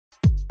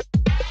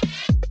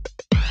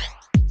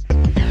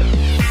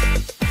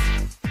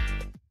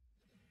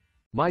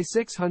My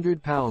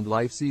 600-Pound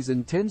Life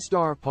Season 10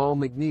 star Paul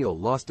MacNeill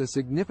lost a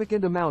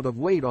significant amount of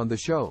weight on the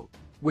show,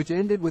 which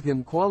ended with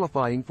him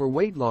qualifying for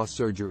weight loss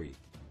surgery,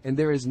 and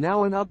there is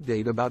now an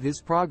update about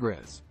his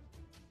progress.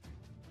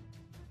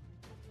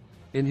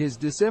 In his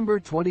December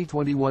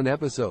 2021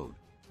 episode,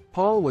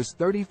 Paul was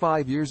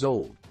 35 years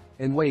old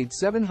and weighed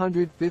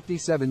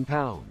 757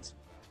 pounds.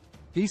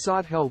 He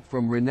sought help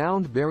from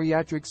renowned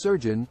bariatric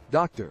surgeon,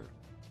 Dr.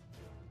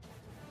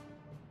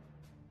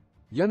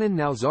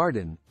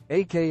 MacNeill,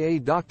 aka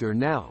Dr.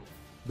 Now.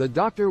 The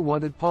doctor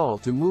wanted Paul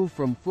to move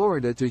from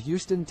Florida to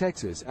Houston,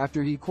 Texas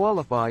after he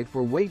qualified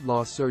for weight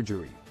loss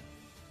surgery.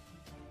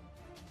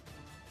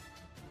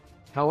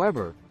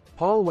 However,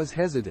 Paul was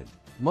hesitant,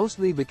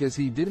 mostly because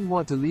he didn't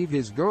want to leave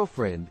his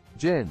girlfriend,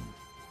 Jen.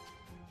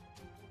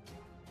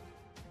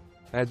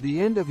 At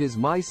the end of his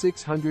My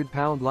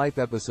 600-Pound Life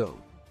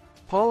episode,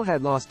 Paul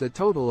had lost a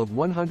total of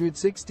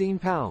 116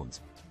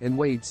 pounds and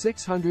weighed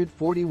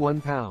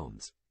 641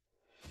 pounds.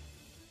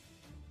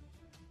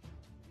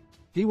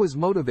 He was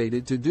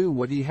motivated to do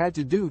what he had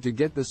to do to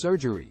get the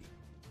surgery.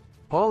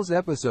 Paul's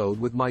episode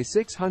with My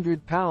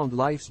 600-Pound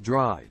Life's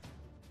Drive.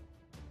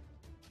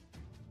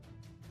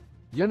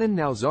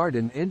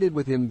 MacNeill ended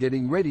with him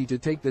getting ready to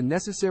take the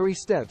necessary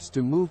steps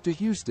to move to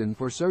Houston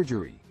for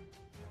surgery.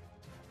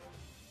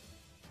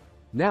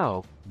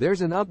 Now, there's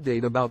an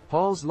update about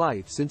Paul's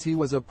life since he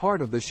was a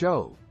part of the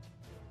show.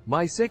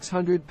 My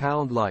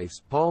 600-Pound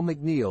Life's Paul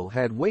MacNeill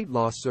had weight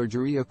loss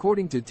surgery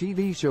according to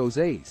TV show's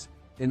Ace.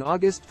 In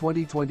August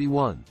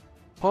 2021,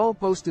 Paul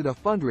posted a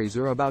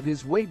fundraiser about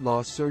his weight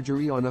loss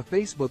surgery on a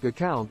Facebook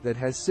account that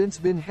has since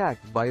been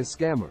hacked by a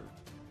scammer.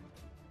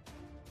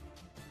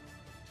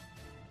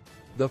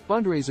 The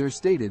fundraiser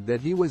stated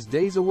that he was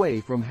days away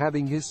from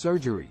having his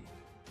surgery.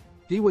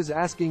 He was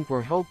asking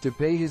for help to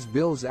pay his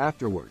bills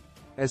afterward,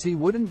 as he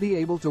wouldn't be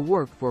able to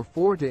work for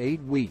 4 to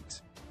 8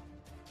 weeks.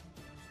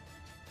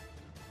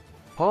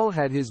 Paul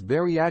had his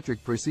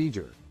bariatric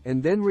procedure,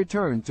 and then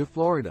returned to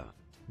Florida.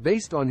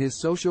 Based on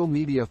his social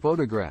media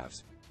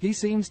photographs, he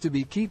seems to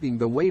be keeping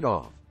the weight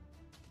off.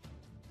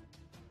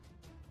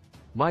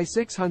 My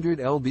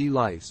 600-lb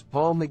Life's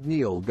Paul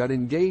MacNeill got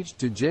engaged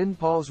to Jen.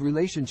 Paul's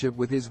relationship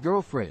with his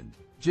girlfriend,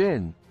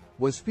 Jen,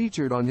 was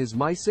featured on his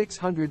My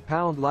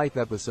 600-Pound Life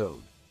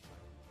episode.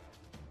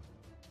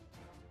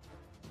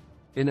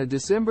 In a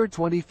December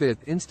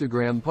 25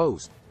 Instagram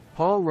post,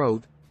 Paul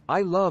wrote, "I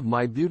love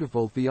my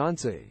beautiful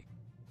fiancée."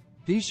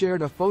 He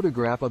shared a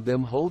photograph of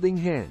them holding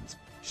hands,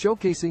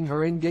 showcasing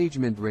her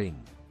engagement ring.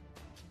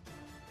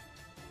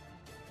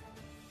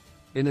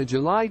 In a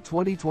July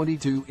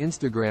 2022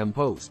 Instagram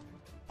post,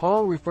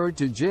 Paul referred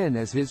to Jen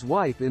as his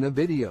wife in a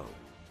video.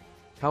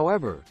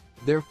 However,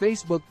 their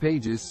Facebook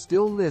pages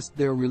still list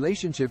their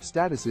relationship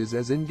statuses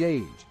as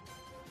engaged.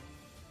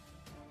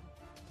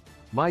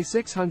 My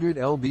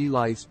 600-lb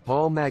Life's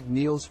Paul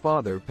MacNeill's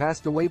father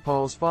passed away.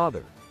 Paul's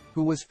father,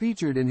 who was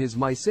featured in his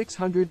My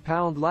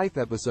 600-Pound Life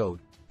episode,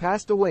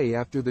 passed away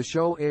after the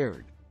show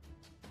aired.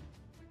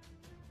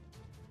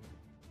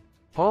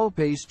 Paul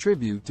pays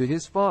tribute to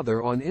his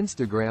father on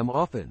Instagram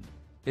often.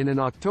 In an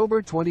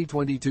October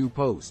 2022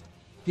 post,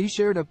 he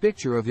shared a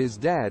picture of his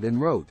dad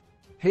and wrote,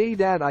 "Hey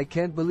Dad, I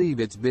can't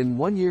believe it's been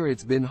 1 year.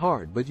 It's been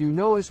hard, but you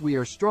know us, we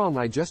are strong.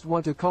 I just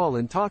want to call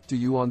and talk to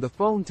you on the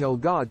phone. Tell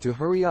God to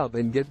hurry up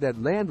and get that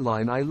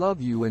landline. I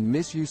love you and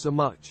miss you so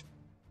much."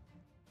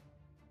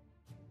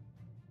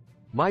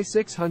 My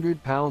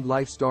 600-Pound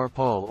Life star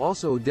Paul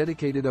also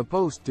dedicated a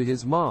post to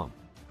his mom,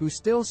 who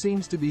still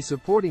seems to be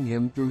supporting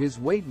him through his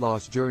weight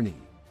loss journey.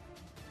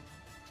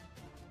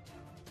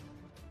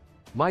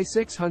 My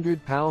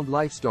 600-Pound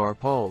Life star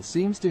Paul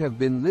seems to have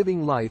been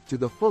living life to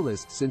the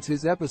fullest since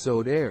his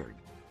episode aired.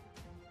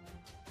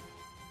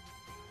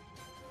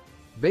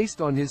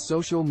 Based on his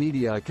social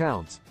media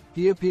accounts,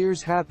 he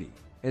appears happy,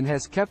 and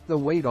has kept the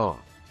weight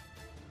off.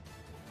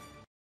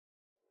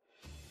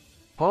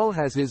 Paul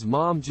has his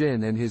mom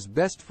Jen and his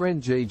best friend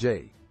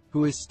JJ,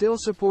 who is still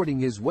supporting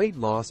his weight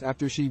loss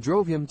after she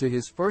drove him to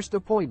his first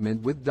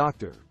appointment with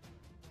Dr.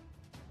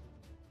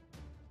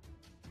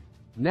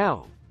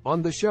 Now,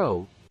 on the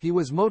show, he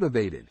was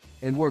motivated,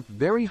 and worked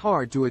very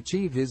hard to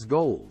achieve his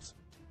goals.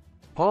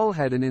 Paul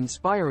had an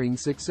inspiring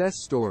success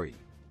story.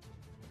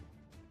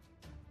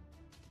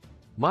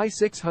 My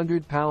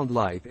 600-Pound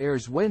Life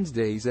airs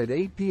Wednesdays at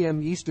 8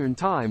 p.m. Eastern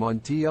Time on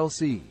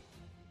TLC.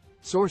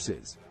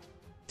 Sources: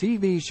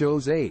 TV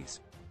shows Ace.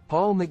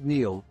 Paul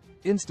MacNeill,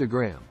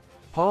 Instagram.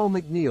 Paul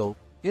MacNeill,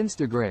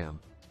 Instagram.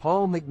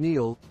 Paul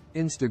MacNeill,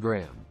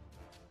 Instagram.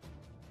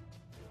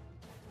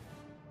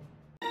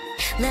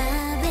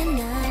 Love in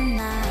a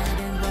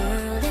modern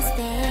world is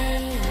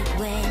fake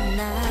when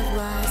love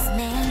was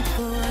meant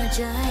for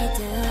joy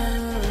too.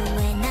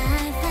 When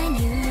I find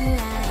you,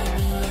 I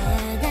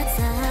realize that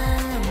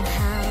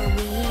somehow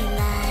we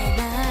lie.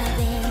 Love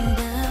in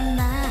the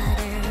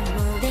modern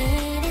world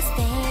it is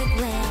fake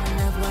when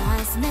love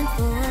was meant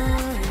for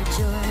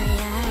joy.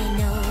 I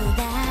know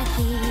that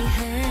he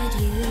hurt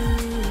you.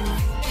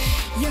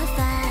 Your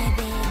 5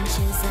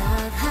 inches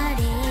of heart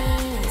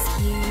is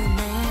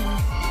human.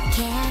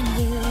 Can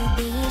you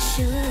be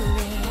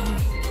sure?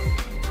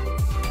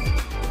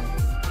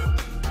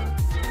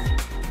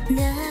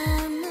 No.